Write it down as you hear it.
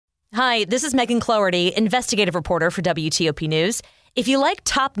Hi, this is Megan Cloherty, investigative reporter for WTOP News. If you like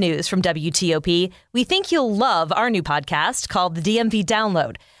top news from WTOP, we think you'll love our new podcast called The DMV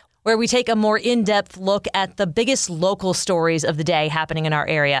Download, where we take a more in-depth look at the biggest local stories of the day happening in our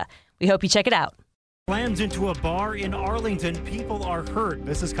area. We hope you check it out. Slams into a bar in Arlington. People are hurt.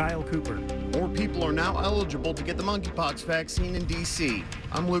 This is Kyle Cooper. More people are now eligible to get the monkeypox vaccine in D.C.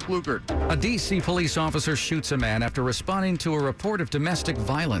 I'm Luke Lukert. A D.C. police officer shoots a man after responding to a report of domestic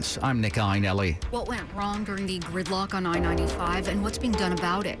violence. I'm Nick Einelli. What went wrong during the gridlock on I-95 and what's being done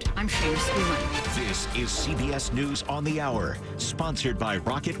about it? I'm Shayna Spoolen. This is CBS News on the Hour, sponsored by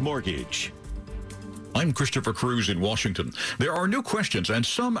Rocket Mortgage. I'm Christopher Cruz in Washington. There are new questions and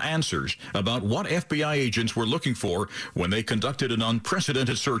some answers about what FBI agents were looking for when they conducted an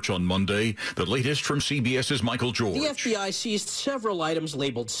unprecedented search on Monday. The latest from CBS's Michael George. The FBI seized several items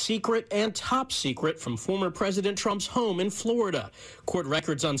labeled secret and top secret from former President Trump's home in Florida. Court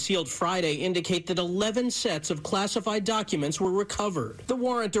records unsealed Friday indicate that 11 sets of classified documents were recovered. The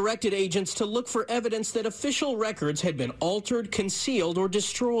warrant directed agents to look for evidence that official records had been altered, concealed, or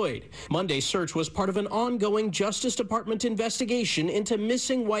destroyed. Monday's search was part of an ongoing Justice Department investigation into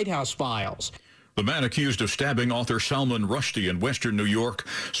missing White House files. The man accused of stabbing author Salman Rushdie in western New York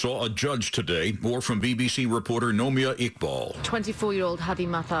saw a judge today. More from BBC reporter Nomia Iqbal. 24-year-old Hadi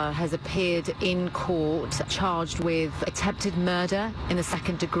Mathar has appeared in court charged with attempted murder in the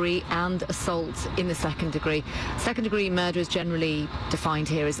second degree and assault in the second degree. Second-degree murder is generally defined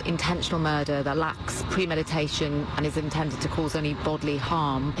here as intentional murder that lacks premeditation and is intended to cause only bodily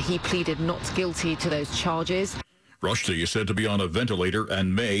harm. He pleaded not guilty to those charges. Rushdie is said to be on a ventilator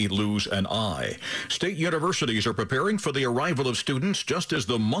and may lose an eye. State universities are preparing for the arrival of students just as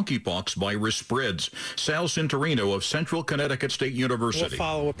the monkeypox virus spreads. Sal Cintorino of Central Connecticut State University. We'll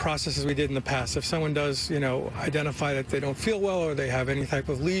follow a process as we did in the past. If someone does, identify that they don't feel well or they have any type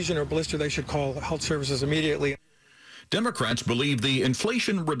of lesion or blister, they should call health services immediately. Democrats believe the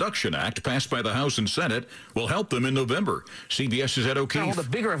Inflation Reduction Act passed by the House and Senate will help them in November. CBS's Ed O'Keefe. Hold a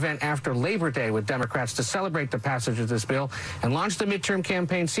bigger event after Labor Day with Democrats to celebrate the passage of this bill and launch the midterm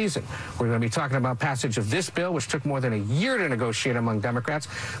campaign season. We're going to be talking about passage of this bill, which took more than a year to negotiate among Democrats,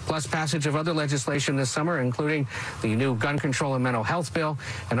 plus passage of other legislation this summer, including the new gun control and mental health bill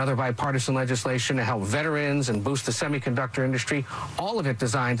and other bipartisan legislation to help veterans and boost the semiconductor industry, all of it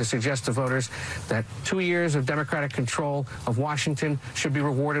designed to suggest to voters that 2 years of Democratic control of Washington should be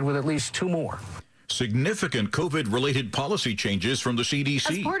rewarded with at least 2 more. Significant COVID-related policy changes from the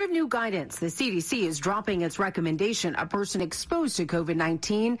CDC. As part of new guidance, the CDC is dropping its recommendation a person exposed to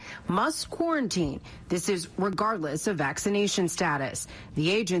COVID-19 must quarantine. This is regardless of vaccination status.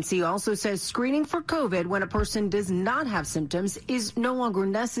 The agency also says screening for COVID when a person does not have symptoms is no longer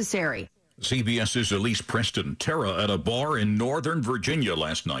necessary. CBS's Elise Preston. Terror at a bar in Northern Virginia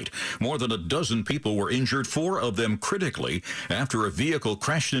last night. More than a dozen people were injured, 4 of them critically, after a vehicle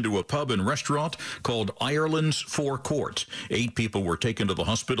crashed into a pub and restaurant called Ireland's Four Courts. 8 people were taken to the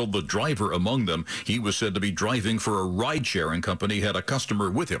hospital, the driver among them. He was said to be driving for a ride-sharing company, had a customer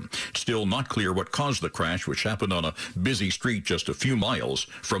with him. Still not clear what caused the crash, which happened on a busy street just a few miles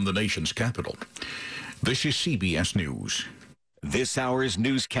from the nation's capital. This is CBS News. This hour's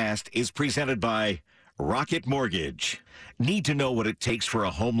newscast is presented by Rocket Mortgage. Need to know what it takes for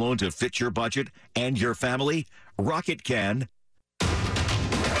a home loan to fit your budget and your family? Rocket can.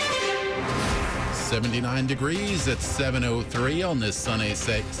 79 degrees at 7:03 on this sunny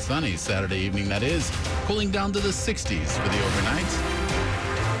Saturday evening, that is. Cooling down to the 60s for the overnight.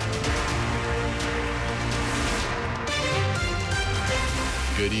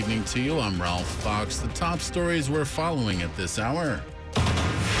 Good evening to you. I'm Ralph Fox. The top stories we're following at this hour.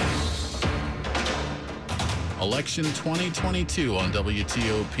 Election 2022 on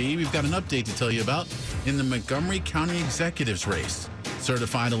WTOP. We've got an update to tell you about in the Montgomery County Executives race.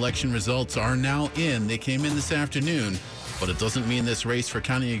 Certified election results are now in. They came in this afternoon, but it doesn't mean this race for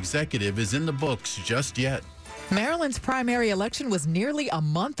county executive is in the books just yet. Maryland's primary election was nearly a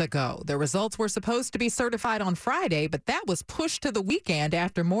month ago. The results were supposed to be certified on Friday, but that was pushed to the weekend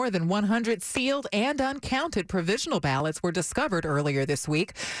after more than 100 sealed and uncounted provisional ballots were discovered earlier this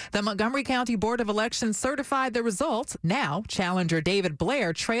week. The Montgomery County Board of Elections certified the results. Now, challenger David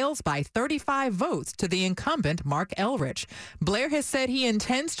Blair trails by 35 votes to the incumbent Mark Elrich. Blair has said he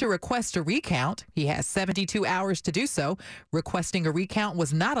intends to request a recount. He has 72 hours to do so. Requesting a recount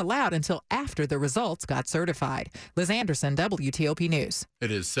was not allowed until after the results got certified. Liz Anderson, WTOP News.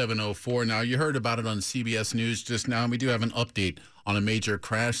 It is 7:04 now. You heard about it on CBS News just now. We do have an update on a major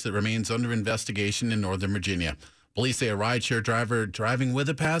crash that remains under investigation in Northern Virginia. Police say a rideshare driver driving with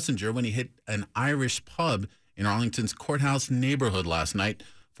a passenger when he hit an Irish pub in Arlington's Courthouse neighborhood last night.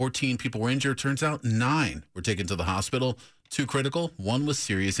 14 people were injured. Turns out 9 were taken to the hospital. 2 critical, 1 with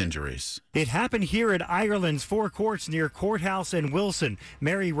serious injuries. It happened here at Ireland's Four Courts near Courthouse and Wilson.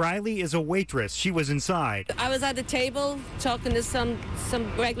 Mary Riley is a waitress. She was inside. I was at the table talking to some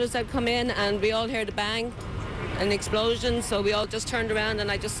regulars that come in, and we all heard a bang, an explosion, so we all just turned around, and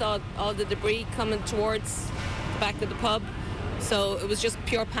I just saw all the debris coming towards the back of the pub. So it was just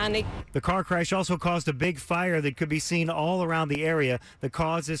pure panic. The car crash also caused a big fire that could be seen all around the area. The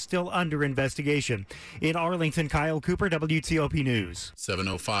cause is still under investigation. In Arlington, Kyle Cooper, WTOP News.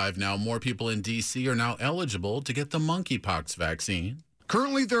 7:05 now. More people in D.C. are now eligible to get the monkeypox vaccine.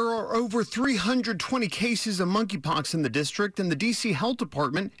 Currently, there are over 320 cases of monkeypox in the district, and the D.C. Health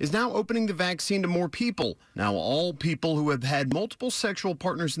Department is now opening the vaccine to more people. Now, all people who have had multiple sexual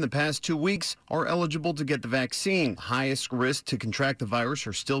partners in the past 2 weeks are eligible to get the vaccine. Highest risk to contract the virus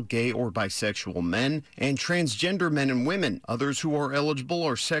are still gay or bisexual men and transgender men and women. Others who are eligible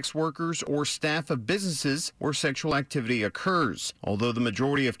are sex workers or staff of businesses where sexual activity occurs. Although the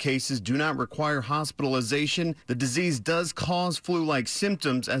majority of cases do not require hospitalization, the disease does cause flu-like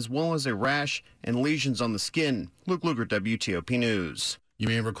symptoms as well as a rash and lesions on the skin. Luke Luger, WTOP News. You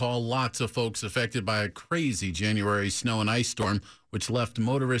may recall lots of folks affected by a crazy January snow and ice storm, which left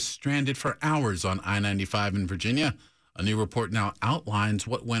motorists stranded for hours on I-95 in Virginia. A new report now outlines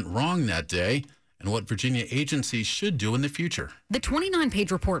what went wrong that day and what Virginia agencies should do in the future. The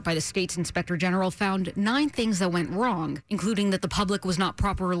 29-page report by the state's inspector general found 9 things that went wrong, including that the public was not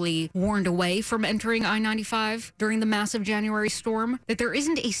properly warned away from entering I-95 during the massive January storm, that there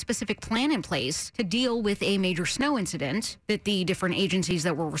isn't a specific plan in place to deal with a major snow incident, that the different agencies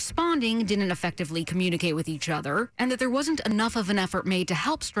that were responding didn't effectively communicate with each other, and that there wasn't enough of an effort made to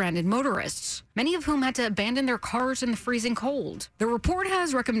help stranded motorists, many of whom had to abandon their cars in the freezing cold. The report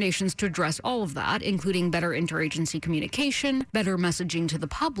has recommendations to address all of that, including better interagency communication, better messaging to the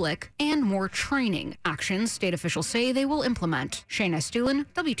public, and more training. Actions state officials say they will implement. Shayna Stulin,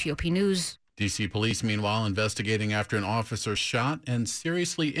 WTOP News. D.C. police, meanwhile, investigating after an officer shot and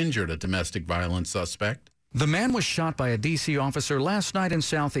seriously injured a domestic violence suspect. The man was shot by a D.C. officer last night in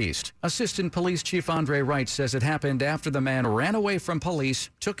Southeast. Assistant Police Chief Andre Wright says it happened after the man ran away from police,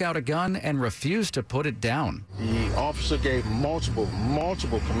 took out a gun, and refused to put it down. The officer gave multiple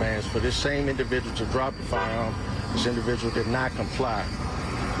commands for this same individual to drop the firearm. This individual did not comply.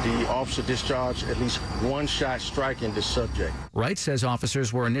 The officer discharged at least 1 shot, striking the subject. Wright says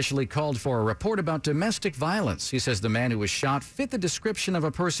officers were initially called for a report about domestic violence. He says the man who was shot fit the description of a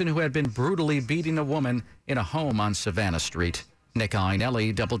person who had been brutally beating a woman in a home on Savannah Street. Nick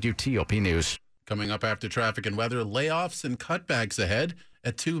Einelli, WTOP News. Coming up after traffic and weather, layoffs and cutbacks ahead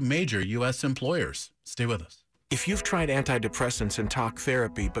at 2 major U.S. employers. Stay with us. If you've tried antidepressants and talk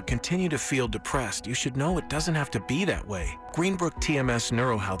therapy but continue to feel depressed, you should know it doesn't have to be that way. Greenbrook TMS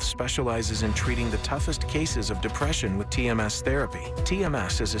NeuroHealth specializes in treating the toughest cases of depression with TMS therapy.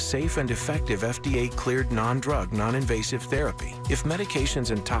 TMS is a safe and effective FDA-cleared non-drug, non-invasive therapy. If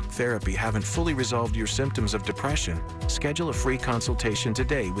medications and talk therapy haven't fully resolved your symptoms of depression, schedule a free consultation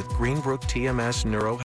today with Greenbrook TMS NeuroHealth.